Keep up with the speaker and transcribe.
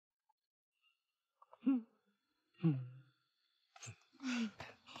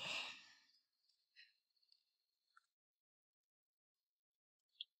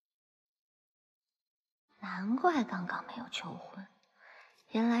难怪刚刚没有求婚，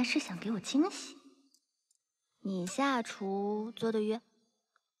原来是想给我惊喜。你下厨做的鱼，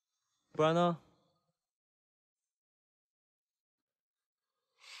不然呢？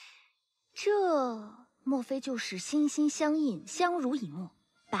这莫非就是心心相印、相濡以沫、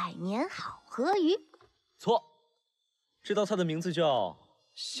百年好合鱼？错，这道菜的名字叫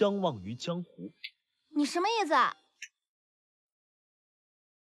相忘于江湖。你什么意思啊？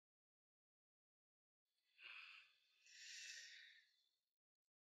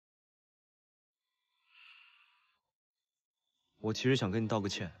我其实想跟你道个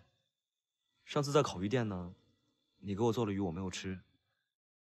歉。上次在烤鱼店呢，你给我做了鱼，我没有吃，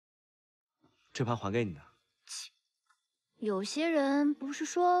这盘还给你的。有些人不是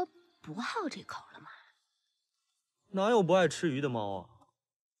说不好这口了吗？哪有不爱吃鱼的猫啊？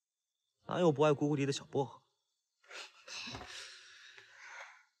哪有不爱姑姑里的小薄荷？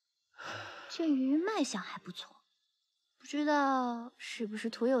这鱼卖相还不错，不知道是不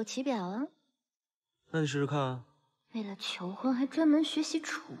是徒有其表啊？那你试试看。为了求婚还专门学习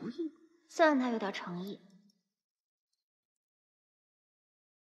厨艺，算他有点诚意。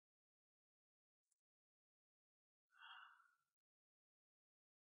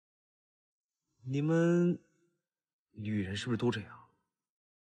你们女人是不是都这样？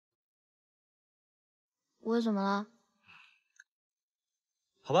我怎么了？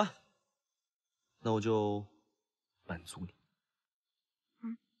好吧，那我就满足你。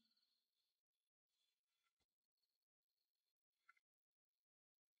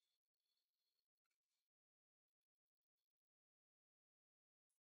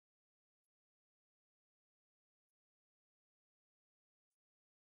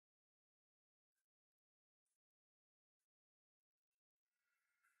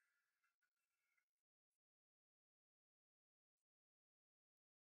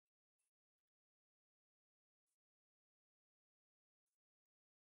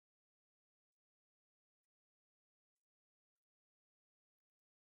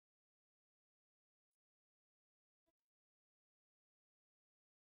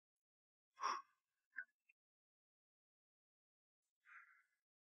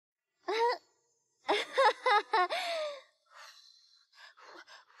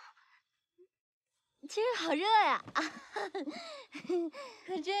其实好热呀！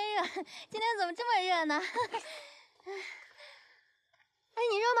可真热，今天怎么这么热呢？哎，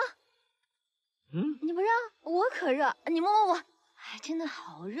你热吗？你不热，我可热。你摸摸我，哎，真的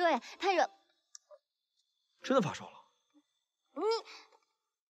好热呀，太热。真的发烧了？你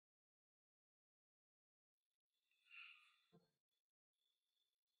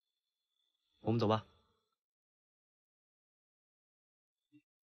我们走吧。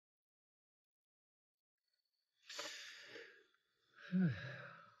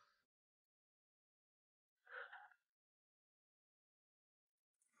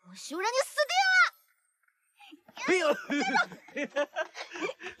我休让你死定了！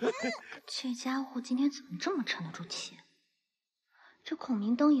这家伙今天怎么这么沉得住气？这孔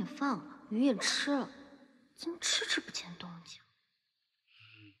明灯也放了，鱼也吃了，怎么迟迟不见动静？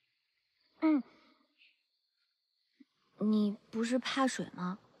你不是怕水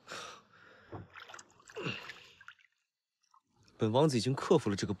吗？本王子已经克服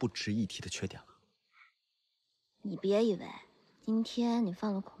了这个不值一提的缺点了。你别以为今天你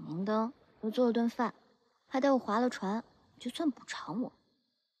放了孔明灯，又做了顿饭，还带我划了船，就算补偿我。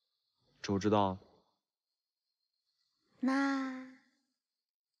这我知道。那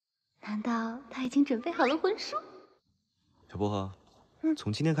难道他已经准备好了婚书？小薄荷，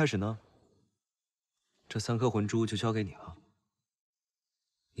从今天开始呢，这3颗魂珠就交给你了，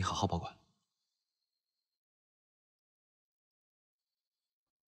你好好保管。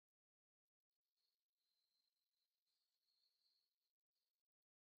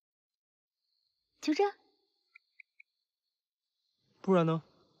就这？不然呢？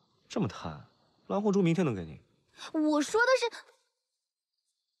这么贪，蓝魂珠明天能给你。我说的是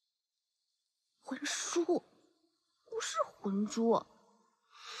魂书，不是魂珠。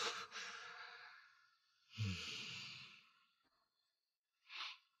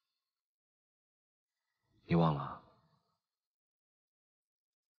你忘了？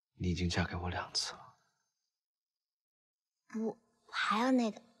你已经嫁给我2次了。不，我还要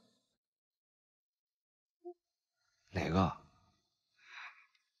那个。哪个？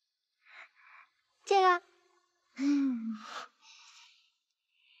这个。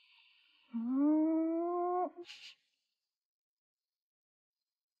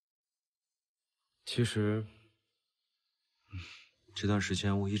其实这段时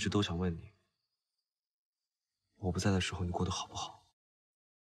间我一直都想问你，我不在的时候你过得好不好？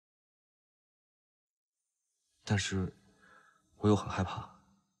但是，我又很害怕，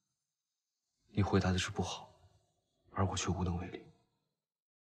你回答的是不好，而我却无能为力。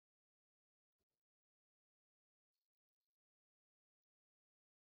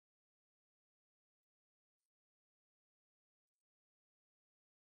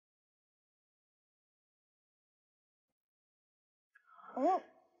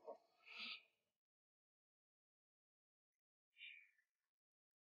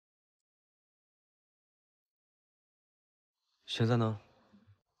现在呢，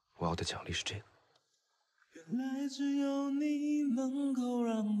我要的奖励是这个。原来只有你能够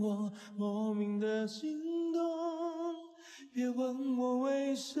让我莫名的心动，别问我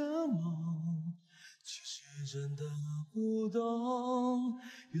为什么，其实真的不懂。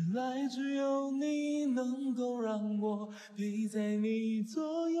原来只有你能够让我陪在你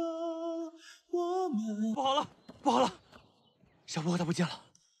左右，我们不好了，不好了，小薄荷它不见了。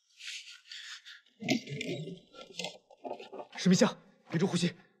石明香，屏住呼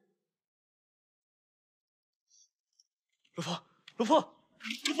吸。罗峰，罗峰，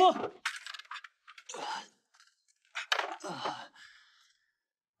罗峰！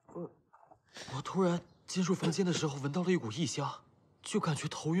我突然进入房间的时候，闻到了一股异香，就感觉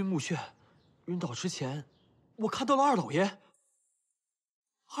头晕目眩。晕倒之前，我看到了二老爷。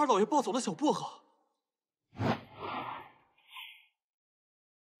二老爷抱走了小薄荷。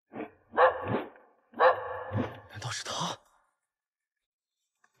难道是他？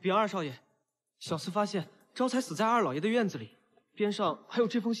禀二少爷，小厮发现招财死在二老爷的院子里，边上还有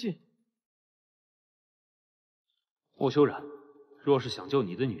这封信。莫修然，若是想救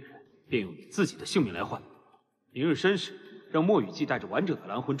你的女人，便用你自己的性命来换。明日申时，让莫雨季带着完整的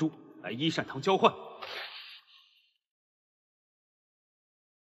蓝魂珠来依善堂交换。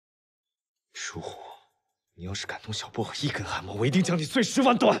疏忽，你要是敢动小薄荷一根汗毛，我一定将你碎尸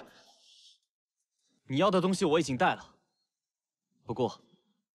万段。你要的东西我已经带了，不过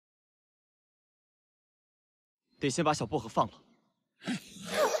得先把小薄荷放了。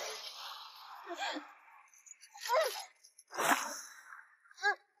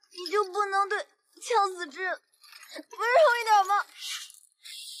你就不能对呛死之人温柔一点吗？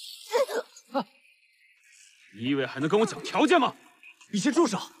你以为还能跟我讲条件吗？你先住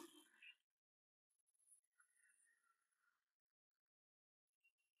手！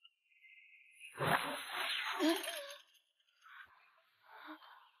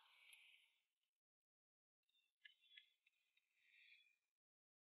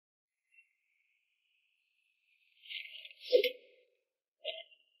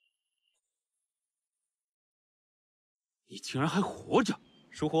你竟然还活着！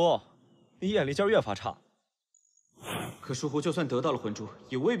疏忽，你眼力劲越发差。可疏忽就算得到了魂珠，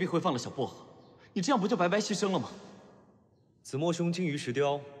也未必会放了小薄荷。你这样不就白白牺牲了吗？子墨兄精于石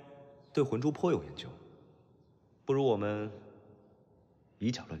雕，对魂珠颇有研究，不如我们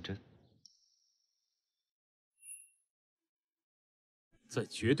以假乱真。在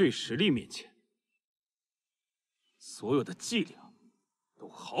绝对实力面前，所有的伎俩都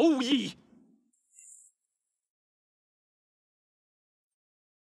毫无意义。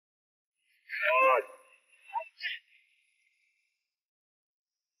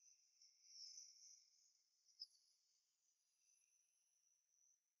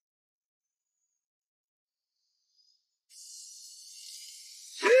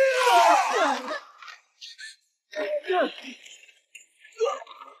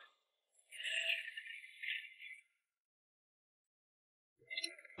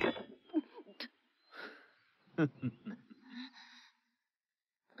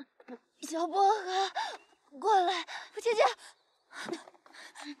小薄荷，过来，姐姐。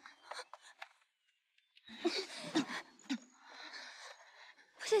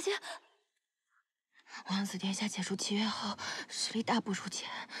姐姐，王子殿下解除契约后，实力大不如前，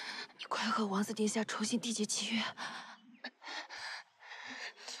你快和王子殿下重新缔结契约。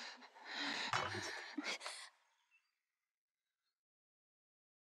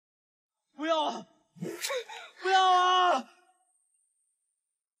不要啊！不要啊！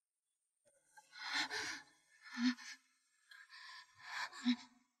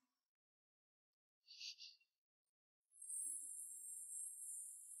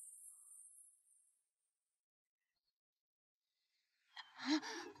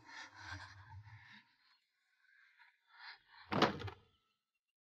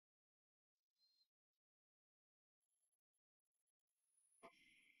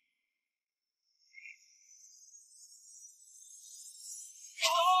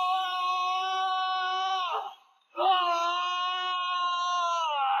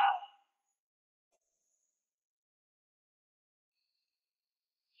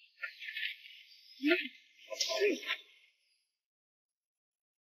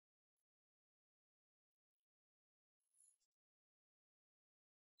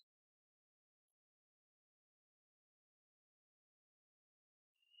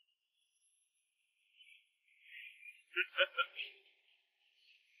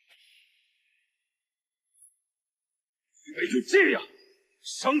以为就这样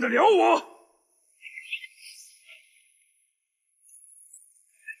伤得了我？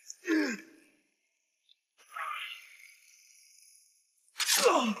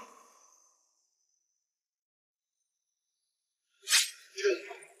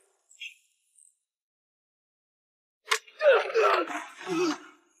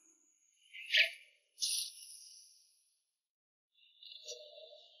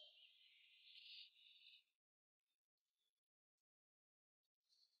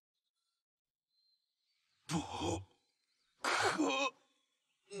不可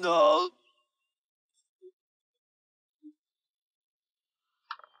能！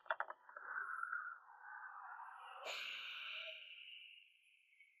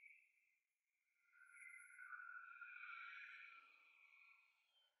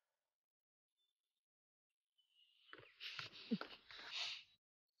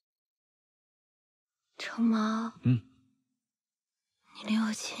成毛，你离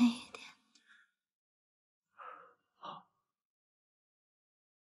我近一点。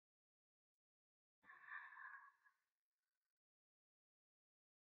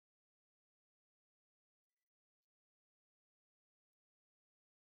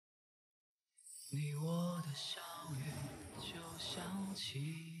你我的相遇就像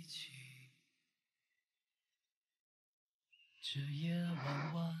奇迹，这夜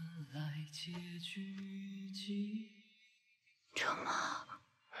晚晚来结局记。成毛，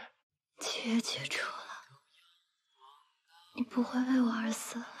契约解除了，你不会为我而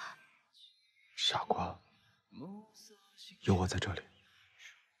死了。傻瓜，有我在这里，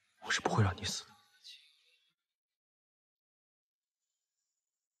我是不会让你死的。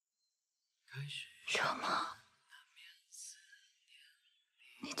成毛，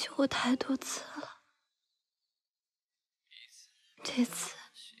你救我太多次了，这次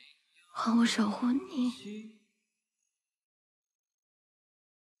换我守护你。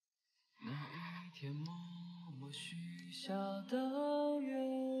那一天默默许下的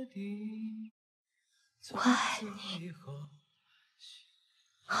约定，我爱你，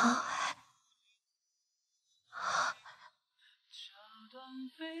好爱，好爱。这段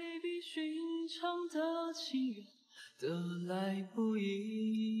非比寻常的情缘得来不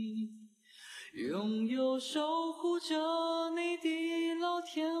易，拥有守护着你地老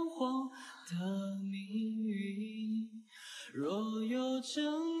天荒的命运。若有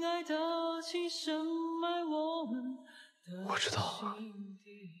真爱的情深埋我们的心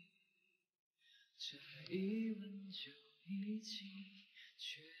底，这一吻就已经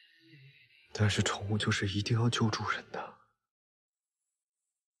确定。但是宠物就是一定要救主人的。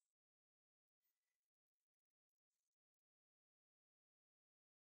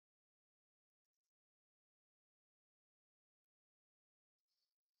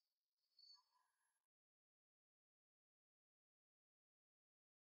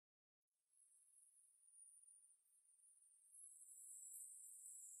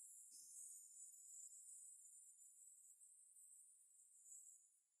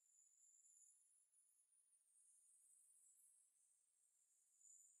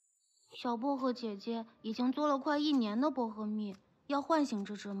小薄荷姐姐已经做了快1年的薄荷蜜，要唤醒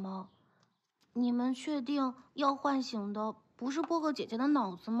这只猫。你们确定要唤醒的不是薄荷姐姐的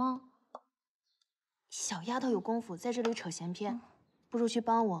脑子吗？小丫头有功夫在这里扯闲篇，不如去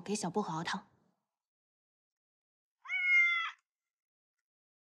帮我给小薄荷熬汤。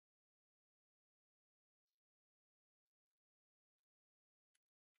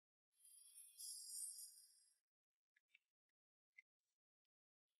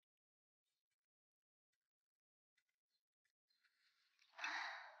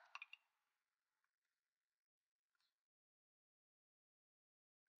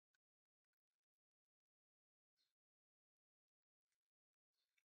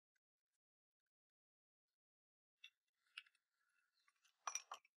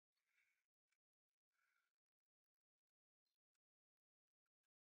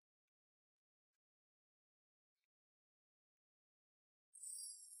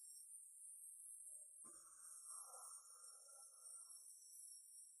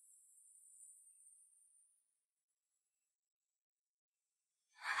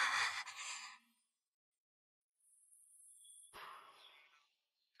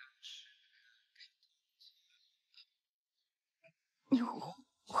你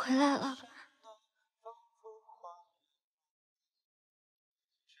回来了。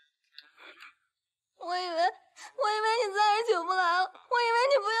我以为你再也起不来了，我以为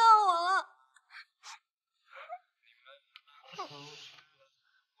你不要我了。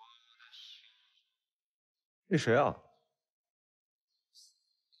那谁啊？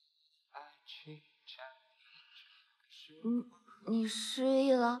你失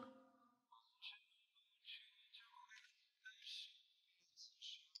忆了？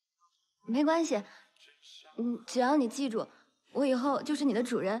没关系，只要你记住，我以后就是你的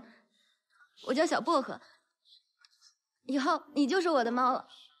主人。我叫小薄荷，以后你就是我的猫了。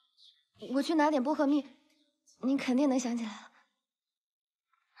我去拿点薄荷蜜，你肯定能想起来了。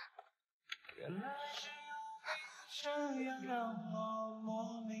原来只有你这样让我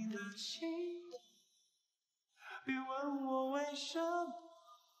莫名的心动，别问我为什么，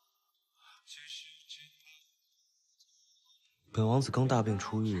只是这本王子刚大病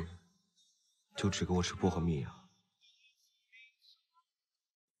初愈，就只给我吃薄荷蜜啊？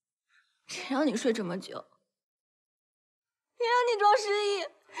谁让你睡这么久？谁让你装失忆？谁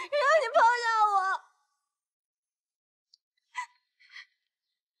让你抛下我？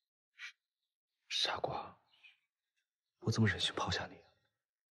傻瓜，我怎么忍心抛下你？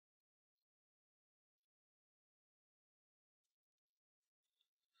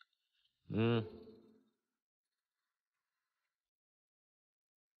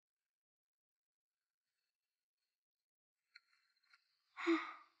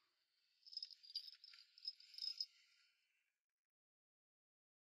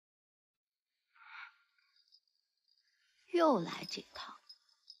又来这套，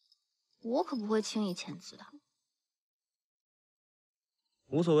我可不会轻易签字的。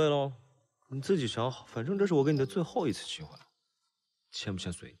无所谓喽，你自己想好，反正这是我给你的最后一次机会，签不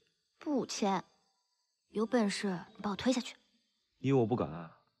签随你。不签，有本事你把我推下去。你以为我不敢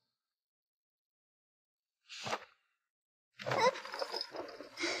啊？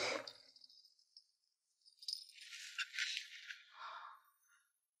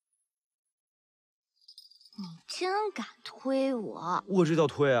你真敢推我！我这叫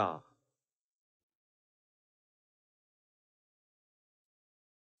推啊！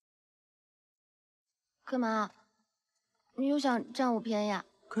干嘛？你又想占我便宜啊？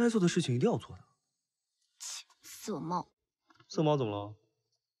该做的事情一定要做的。色猫！色猫怎么了？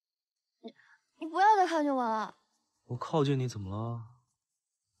你不要再靠近我了！我靠近你怎么了？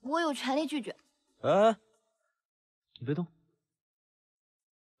我有权利拒绝。哎，你别动，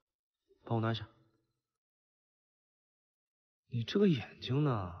帮我拿一下。你这个眼睛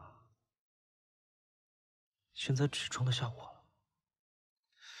呢？现在只装得下我了，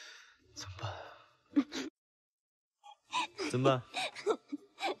怎么办？怎么办？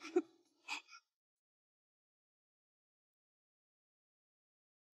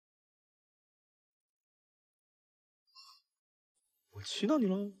我气到你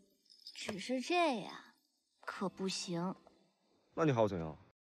了？只是这样，可不行。那你还要怎样？